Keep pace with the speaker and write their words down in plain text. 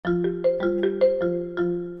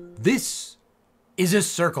This is a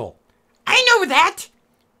circle. I know that.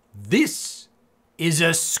 This is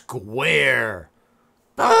a square.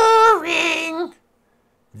 Boring.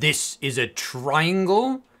 This is a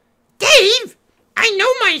triangle. Dave, I know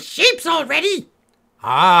my shapes already.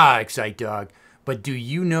 Ah, Excite Dog. But do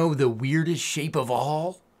you know the weirdest shape of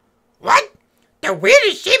all? What? The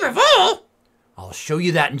weirdest shape of all? I'll show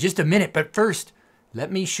you that in just a minute, but first,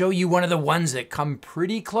 let me show you one of the ones that come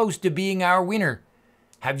pretty close to being our winner.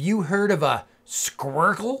 Have you heard of a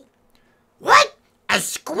squircle? What? A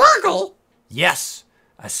squircle? Yes,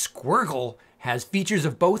 a squircle has features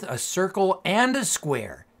of both a circle and a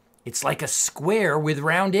square. It's like a square with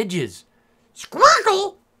round edges.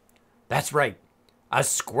 Squircle? That's right, a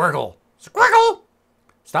squircle. Squircle?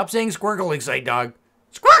 Stop saying squircle, Excite Dog.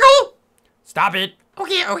 Squircle? Stop it.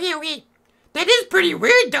 Okay. That is pretty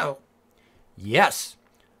weird, though. Yes,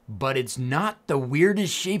 but it's not the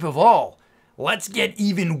weirdest shape of all. Let's get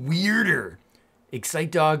even weirder.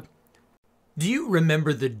 Excite Dog, do you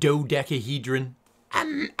remember the dodecahedron?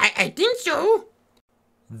 I think so.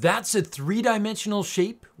 That's a three-dimensional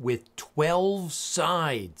shape with 12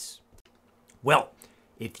 sides. Well,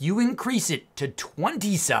 if you increase it to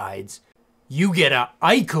 20 sides, you get a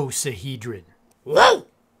icosahedron. Whoa!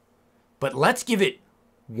 But let's give it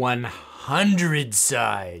 100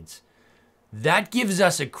 sides. That gives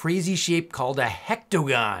us a crazy shape called a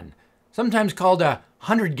hectagon, sometimes called a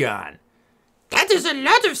hundredgon. That is a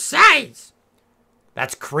lot of sides.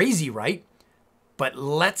 That's crazy, right? But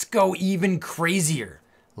let's go even crazier.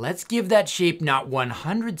 Let's give that shape not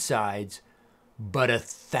 100 sides, but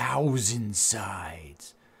 1,000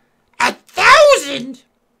 sides. 1,000?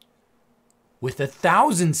 With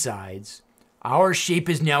 1,000 sides, our shape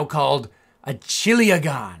is now called a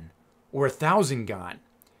chiliagon, or 1,000gon.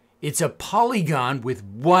 It's a polygon with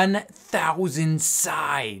 1,000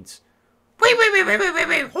 sides. Wait,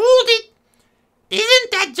 hold it.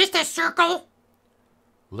 Isn't that just a circle?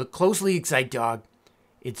 Look closely, Excite Dog.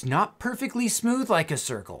 It's not perfectly smooth like a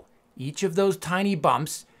circle. Each of those tiny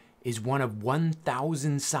bumps is one of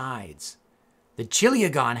 1,000 sides. The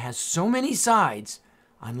chiliagon has so many sides,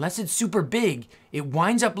 unless it's super big, it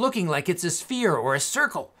winds up looking like it's a sphere or a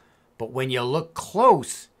circle. But when you look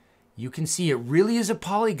close, you can see it really is a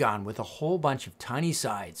polygon with a whole bunch of tiny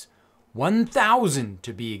sides. 1,000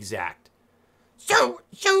 to be exact. So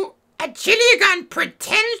a chiliagon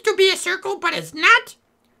pretends to be a circle, but it's not?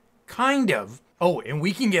 Kind of. Oh, and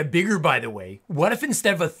we can get bigger, by the way. What if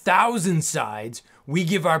instead of 1,000 sides, we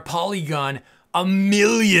give our polygon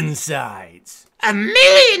 1,000,000 sides?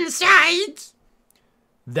 1,000,000 sides?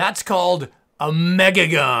 That's called a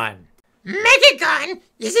megagon. Megagon?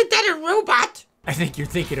 Isn't that a robot? I think you're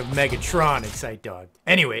thinking of Megatron, Excite Dog.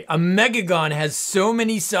 Anyway, a megagon has so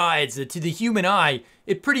many sides that to the human eye,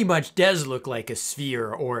 it pretty much does look like a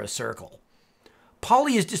sphere or a circle.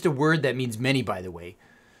 Poly is just a word that means many, by the way.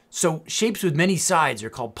 So shapes with many sides are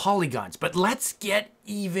called polygons, but let's get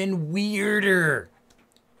even weirder.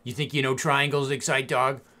 You think you know triangles, Excite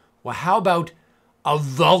Dog? Well, how about a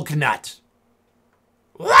volknut?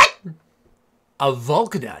 What? A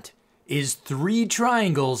volknut is 3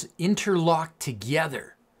 triangles interlocked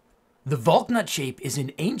together. The volknut shape is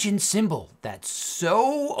an ancient symbol that's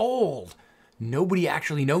so old, nobody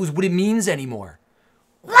actually knows what it means anymore.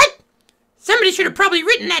 What? Somebody should have probably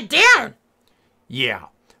written that down. Yeah,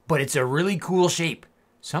 but it's a really cool shape.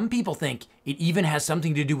 Some people think it even has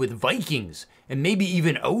something to do with Vikings and maybe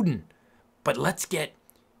even Odin. But let's get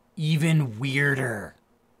even weirder.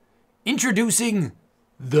 Introducing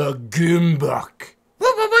the gomboc.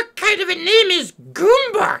 What kind of a name is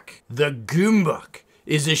gomboc? The gomboc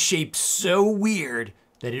is a shape so weird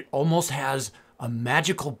that it almost has a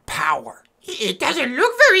magical power. It doesn't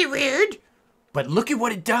look very weird. But look at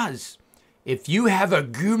what it does. If you have a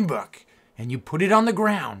gomboc and you put it on the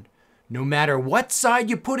ground, no matter what side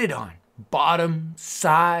you put it on, bottom,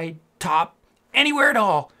 side, top, anywhere at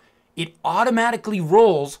all, it automatically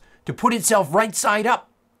rolls to put itself right side up.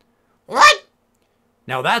 What?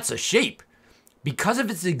 Now that's a shape. Because of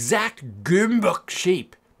its exact gomboc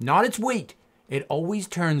shape, not its weight, it always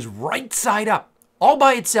turns right side up, all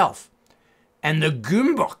by itself. And the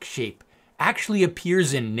gomboc shape actually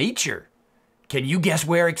appears in nature. Can you guess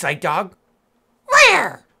where, Excite Dog?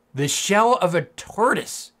 Where? The shell of a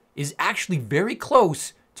tortoise is actually very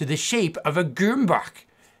close to the shape of a gomboc.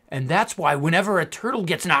 And that's why whenever a turtle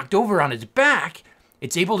gets knocked over on its back,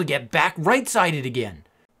 it's able to get back right-sided again,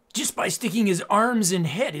 just by sticking his arms and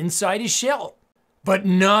head inside his shell. But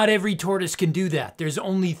not every tortoise can do that. There's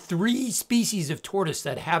only 3 species of tortoise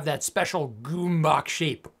that have that special gomboc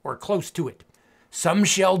shape, or close to it. Some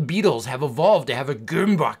shelled beetles have evolved to have a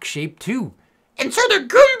gomboc shape too. And so the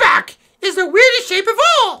gomboc is the weirdest shape of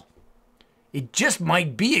all. It just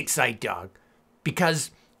might be, Excite Dog, because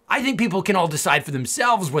I think people can all decide for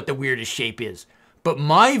themselves what the weirdest shape is. But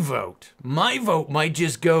my vote might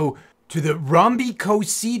just go to the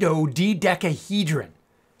rhombicosidodecahedron.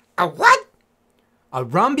 A what? A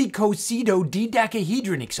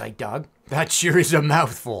rhombicosidodecahedron, Excite Dog. That sure is a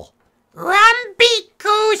mouthful.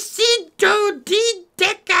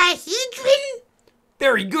 Rhombicosidodecahedron?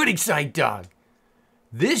 Very good, Excite Dog.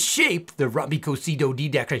 This shape, the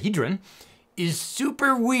rhombicosidodecahedron, is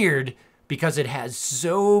super weird because it has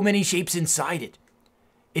so many shapes inside it.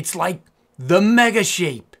 It's like the mega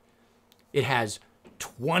shape. It has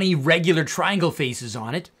 20 regular triangle faces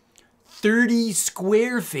on it, 30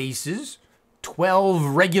 square faces, 12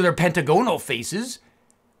 regular pentagonal faces,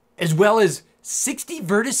 as well as 60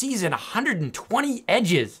 vertices and 120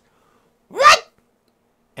 edges. What?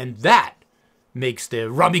 And that makes the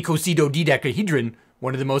rhombicosidodecahedron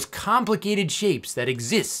one of the most complicated shapes that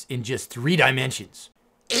exists in just 3 dimensions.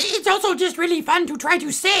 It's also just really fun to try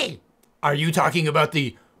to say. Are you talking about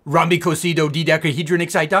the rhombicosidodecahedron,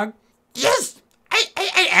 Excite Dog? Yes, I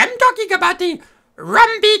am talking about the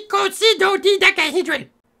rhombicosidodecahedron.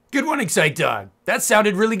 Good one, Excite Dog. That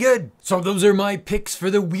sounded really good. So those are my picks for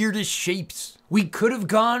the weirdest shapes. We could have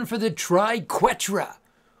gone for the triquetra,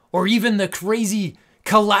 or even the crazy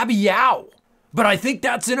calabiao. But I think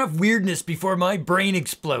that's enough weirdness before my brain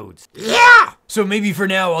explodes. Yeah! So maybe for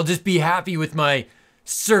now, I'll just be happy with my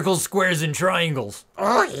circles, squares, and triangles.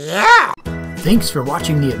 Oh, yeah! Thanks for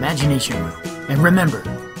watching the Imagination Room. And remember,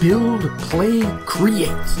 build, play, create.